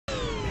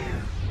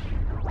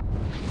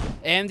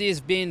AMD is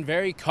being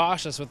very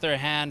cautious with their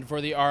hand for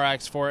the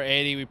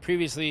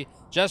RX480. We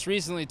just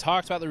recently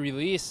talked about the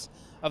release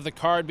of the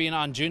card being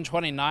on June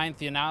 29th.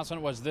 The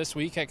announcement was this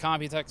week at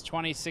Computex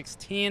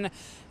 2016.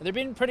 They're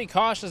being pretty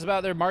cautious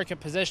about their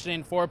market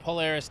positioning for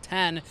Polaris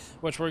 10,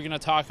 which we're going to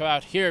talk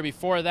about here.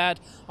 Before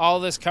that, all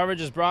of this coverage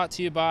is brought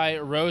to you by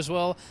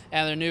Rosewell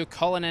and their new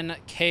Cullinan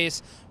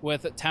case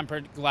with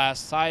tempered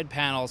glass side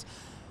panels.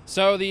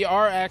 So the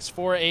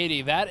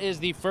RX480, that is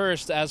the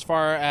first, as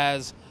far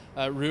as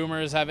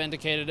rumors have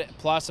indicated,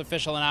 plus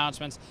official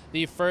announcements,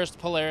 the first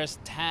Polaris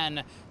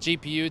 10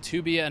 GPU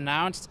to be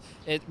announced.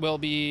 It will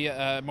be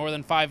more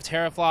than 5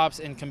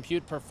 teraflops in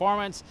compute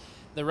performance.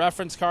 The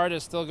reference card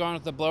is still going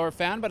with the blower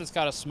fan, but it's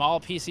got a small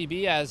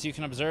PCB, as you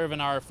can observe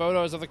in our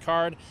photos of the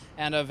card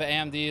and of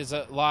AMD's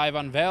live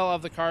unveil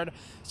of the card.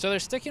 So they're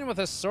sticking with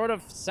a sort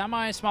of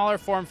semi-smaller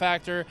form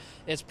factor.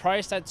 It's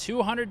priced at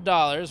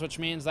 $200, which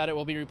means that it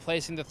will be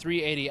replacing the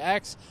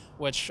 380X,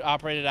 which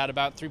operated at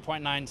about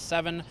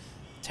 3.97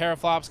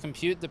 teraflops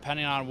compute,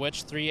 depending on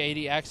which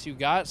 380X you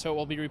got. So it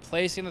will be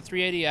replacing the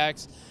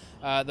 380X.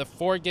 The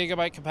 4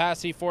 gigabyte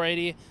capacity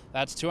 480,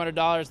 that's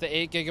 $200. The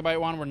 8 gigabyte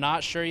one, we're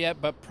not sure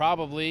yet, but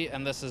probably,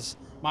 and this is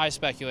my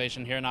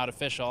speculation here, not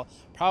official,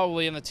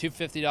 probably in the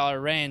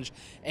 $250 range.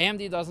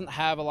 AMD doesn't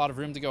have a lot of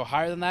room to go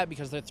higher than that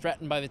because they're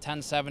threatened by the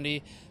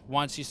 1070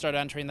 once you start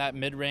entering that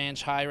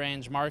mid-range,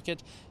 high-range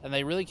market, and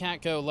they really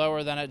can't go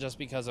lower than it just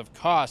because of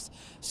cost.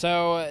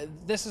 So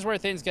this is where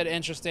things get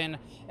interesting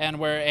and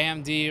where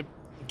AMD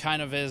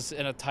kind of is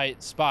in a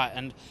tight spot.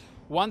 And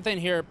one thing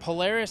here,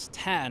 Polaris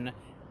 10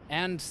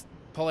 and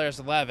Polaris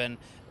 11,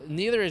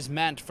 neither is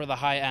meant for the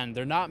high end.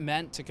 They're not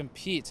meant to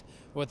compete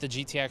with the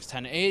GTX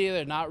 1080.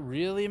 They're not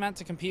really meant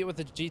to compete with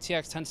the GTX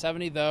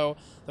 1070, though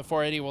the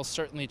 480 will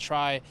certainly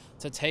try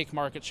to take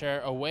market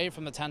share away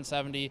from the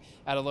 1070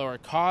 at a lower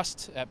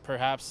cost, at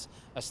perhaps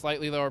a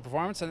slightly lower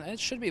performance, and it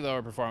should be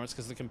lower performance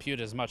because the compute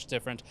is much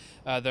different,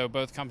 though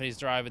both companies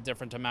derive a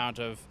different amount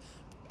of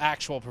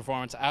actual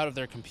performance out of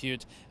their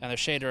compute and their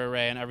shader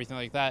array and everything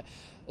like that.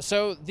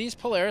 So these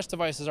Polaris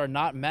devices are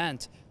not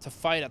meant to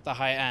fight at the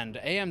high end.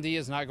 AMD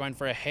is not going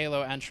for a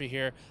Halo entry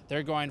here.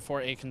 They're going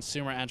for a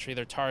consumer entry.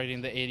 They're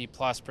targeting the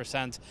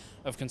 80+%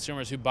 of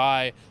consumers who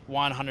buy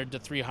 $100 to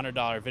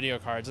 $300 video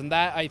cards. And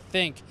that, I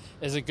think,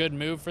 is a good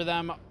move for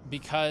them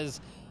because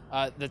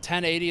the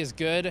 1080 is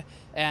good,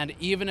 and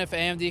even if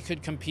AMD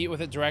could compete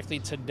with it directly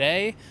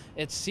today,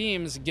 it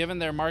seems, given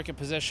their market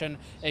position,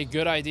 a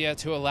good idea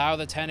to allow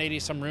the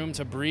 1080 some room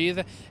to breathe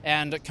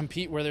and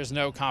compete where there's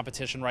no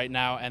competition right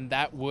now, and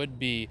that would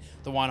be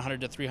the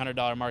 $100 to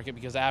 $300 market,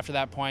 because after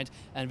that point,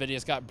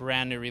 NVIDIA's got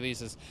brand new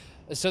releases.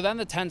 So then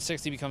the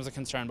 1060 becomes a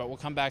concern, but we'll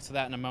come back to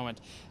that in a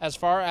moment. As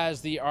far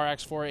as the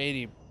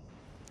RX480,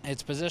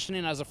 its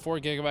positioning as a 4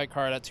 gigabyte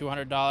card at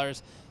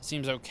 $200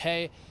 seems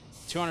okay.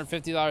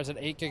 $250 at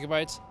 8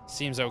 gigabytes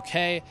seems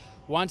okay.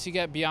 Once you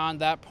get beyond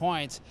that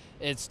point,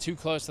 it's too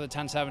close to the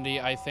 1070,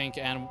 I think,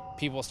 and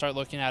people start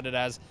looking at it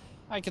as,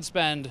 I could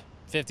spend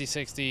 $50,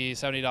 $60,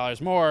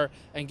 $70 more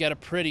and get a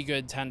pretty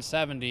good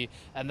 1070,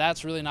 and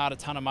that's really not a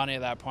ton of money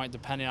at that point,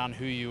 depending on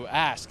who you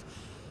ask.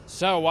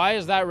 So why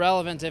is that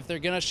relevant if they're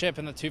going to ship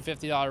in the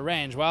 $250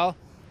 range? Well,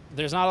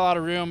 there's not a lot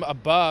of room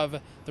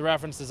above the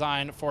reference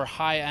design for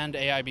high-end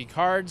AIB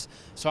cards,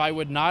 so I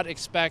would not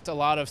expect a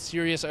lot of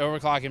serious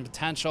overclocking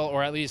potential,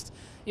 or at least,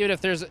 even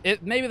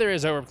if maybe there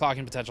is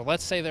overclocking potential,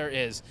 let's say there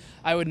is,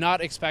 I would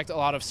not expect a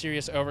lot of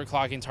serious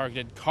overclocking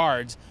targeted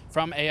cards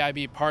from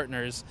AIB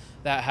partners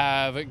that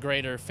have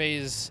greater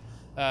phase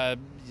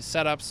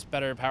setups,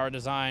 better power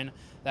design,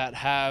 that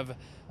have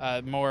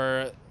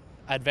more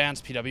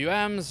advanced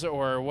PWMs,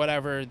 or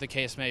whatever the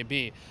case may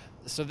be.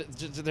 So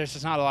there's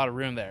just not a lot of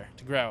room there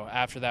to grow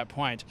after that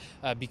point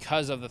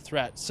because of the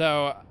threat.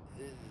 So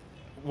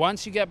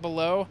once you get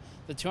below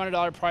the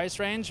 $200 price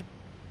range,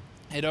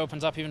 it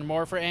opens up even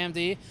more for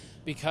AMD,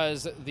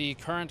 because the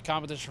current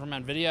competition from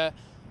NVIDIA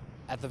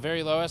at the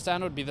very lowest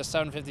end would be the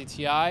 750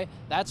 Ti.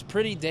 That's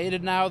pretty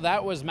dated now.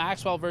 That was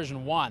Maxwell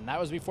version 1. That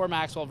was before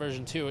Maxwell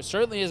version 2. It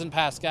certainly isn't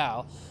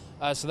Pascal.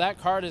 So that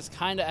card is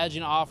kind of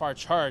edging off our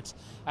charts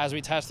as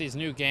we test these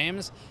new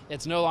games.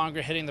 It's no longer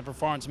hitting the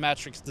performance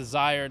metrics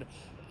desired,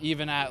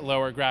 even at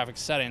lower graphics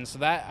settings. So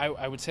that,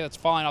 I would say, that's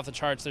falling off the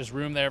charts. There's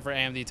room there for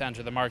AMD to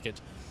enter the market.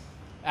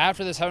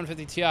 After the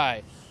 750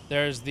 Ti,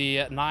 there's the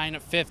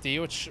 950,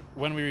 which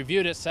when we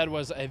reviewed it said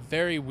was a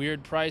very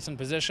weird price and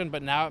position,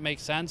 but now it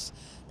makes sense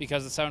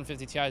because the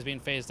 750 Ti is being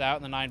phased out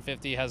and the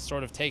 950 has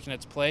sort of taken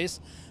its place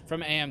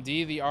from AMD.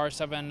 The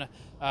R7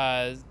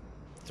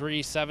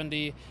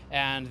 370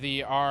 and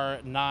the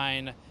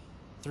R9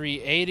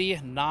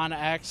 380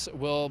 non-X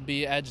will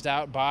be edged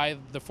out by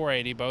the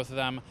 480, both of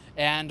them,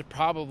 and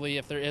probably,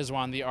 if there is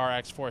one, the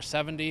RX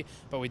 470,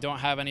 but we don't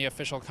have any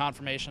official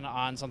confirmation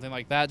on something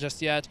like that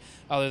just yet,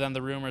 other than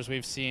the rumors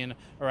we've seen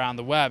around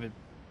the web.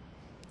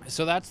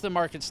 So that's the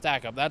market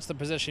stack up. That's the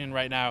positioning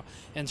right now.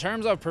 In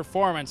terms of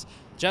performance,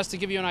 just to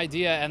give you an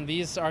idea, and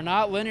these are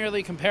not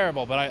linearly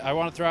comparable, but I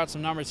want to throw out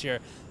some numbers here.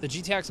 The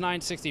GTX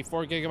 960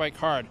 4GB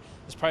card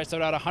is priced at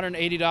about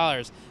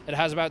 $180. It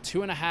has about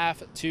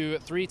 2.5 to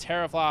 3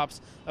 teraflops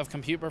of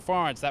compute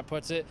performance. That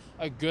puts it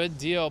a good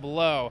deal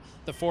below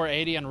the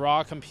 480 and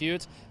raw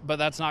compute, but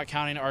that's not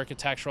counting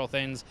architectural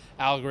things,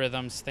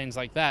 algorithms, things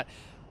like that.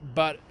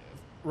 But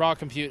raw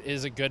compute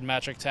is a good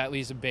metric to at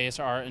least base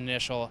our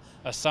initial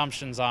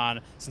assumptions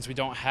on, since we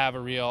don't have a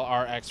real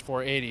RX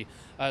 480.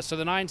 So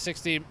the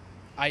 960,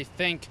 I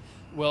think,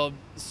 will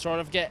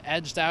sort of get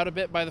edged out a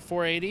bit by the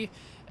 480,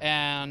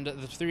 and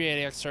the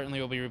 380X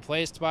certainly will be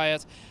replaced by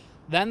it.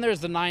 Then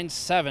there's the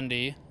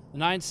 970. The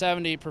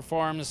 970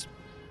 performs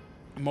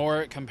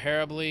more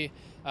comparably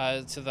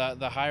to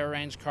the higher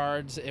range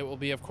cards. It will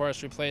be, of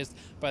course, replaced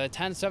by the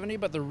 1070,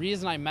 but the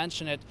reason I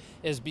mention it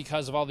is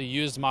because of all the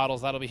used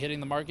models that'll be hitting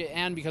the market,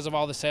 and because of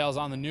all the sales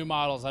on the new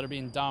models that are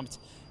being dumped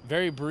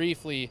very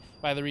briefly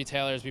by the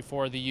retailers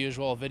before the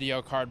usual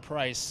video card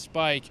price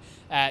spike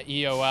at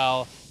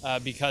EOL,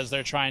 because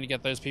they're trying to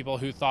get those people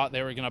who thought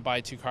they were going to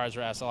buy 2 cards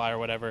or SLI or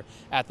whatever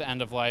at the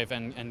end of life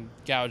and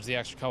gouge the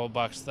extra couple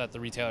bucks that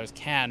the retailers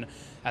can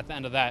at the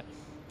end of that.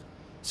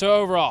 So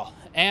overall,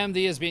 AMD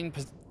is being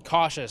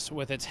cautious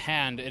with its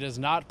hand. It is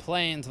not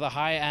playing to the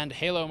high-end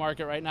Halo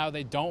market right now.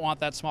 They don't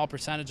want that small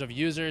percentage of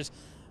users.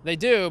 They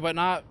do, but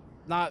not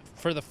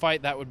for the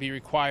fight that would be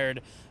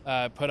required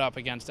put up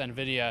against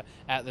NVIDIA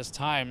at this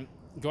time.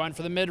 Going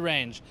for the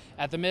mid-range.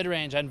 At the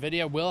mid-range,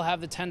 NVIDIA will have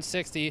the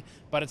 1060,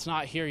 but it's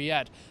not here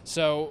yet.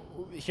 So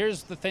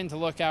here's the thing to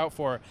look out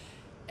for.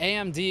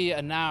 AMD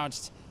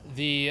announced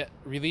the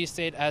release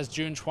date as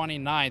June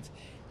 29th.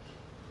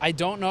 I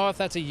don't know if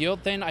that's a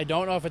yield thing. I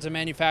don't know if it's a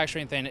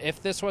manufacturing thing.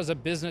 If this was a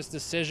business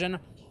decision,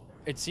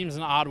 it seems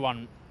an odd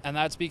one. And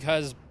that's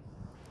because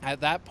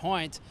at that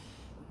point,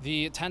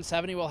 the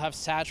 1070 will have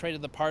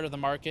saturated the part of the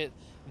market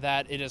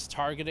that it is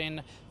targeting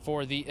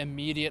for the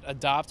immediate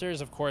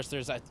adopters. Of course,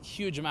 there's a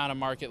huge amount of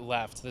market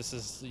left. This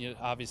is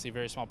obviously a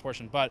very small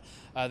portion, but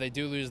they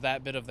do lose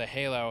that bit of the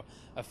halo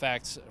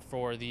effect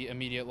for the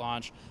immediate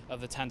launch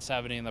of the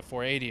 1070 and the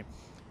 480.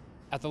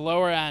 At the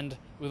lower end,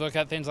 we look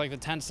at things like the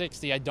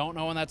 1060. I don't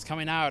know when that's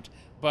coming out,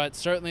 but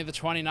certainly the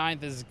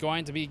 29th is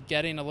going to be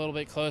getting a little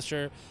bit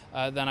closer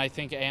than I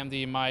think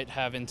AMD might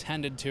have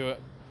intended to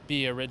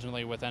be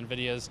originally with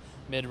NVIDIA's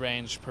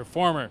mid-range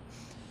performer.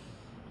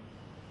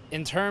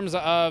 In terms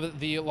of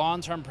the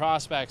long-term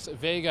prospects,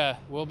 Vega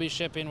will be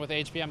shipping with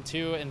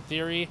HBM2 in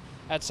theory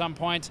at some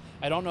point.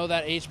 I don't know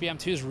that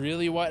HBM2 is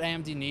really what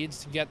AMD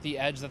needs to get the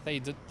edge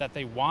that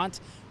they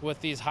want with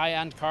these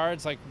high-end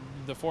cards like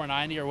the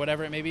 490 or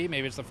whatever it may be.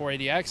 Maybe it's the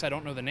 480X. I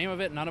don't know the name of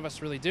it. None of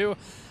us really do.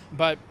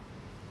 But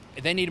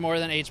they need more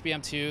than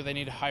HBM2. They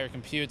need higher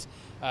compute.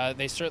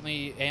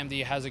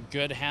 AMD has a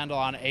good handle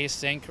on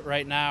async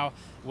right now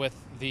with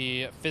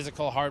the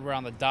physical hardware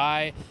on the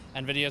die.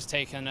 NVIDIA's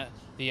taken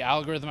the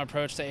algorithm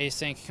approach to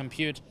async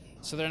compute.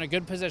 So they're in a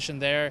good position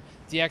there.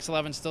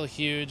 DX11 still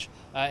huge.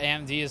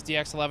 AMD's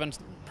DX11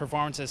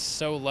 performance is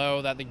so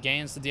low that the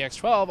gains to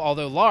DX12,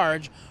 although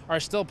large, are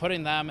still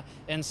putting them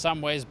in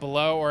some ways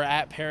below or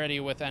at parity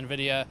with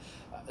NVIDIA.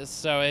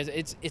 So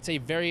it's a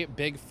very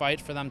big fight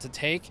for them to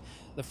take.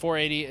 The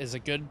 480 is a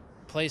good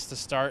place to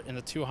start in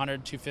the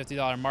 $200,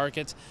 $250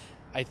 markets.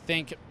 I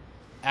think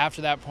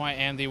after that point,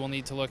 AMD will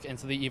need to look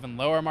into the even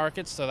lower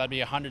markets, so that'd be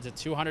 $100 to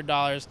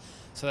 $200,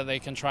 so that they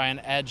can try and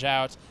edge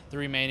out the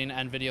remaining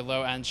NVIDIA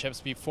low-end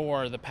chips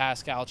before the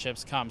Pascal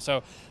chips come.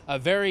 So a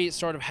very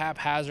sort of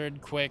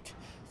haphazard, quick,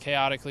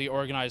 chaotically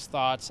organized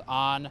thoughts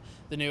on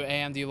the new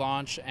AMD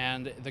launch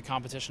and the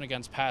competition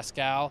against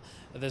Pascal.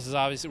 This is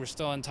obviously, we're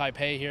still in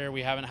Taipei here.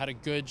 We haven't had a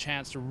good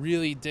chance to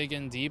really dig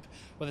in deep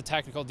with the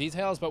technical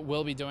details, but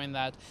we'll be doing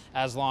that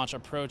as launch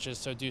approaches,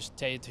 so do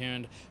stay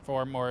tuned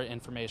for more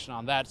information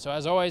on that. So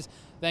as always,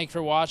 thank you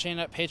for watching.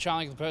 Patreon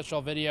link in the post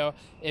video.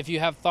 If you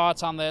have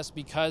thoughts on this,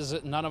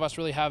 because none of us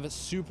really have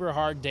super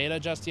hard data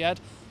just yet,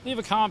 leave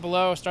a comment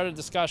below, start a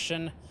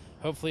discussion,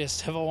 hopefully a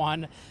civil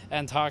one,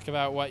 and talk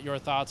about what your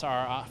thoughts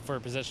are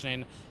for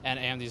positioning and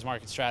AMD's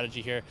market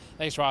strategy here.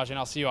 Thanks for watching.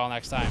 I'll see you all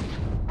next time.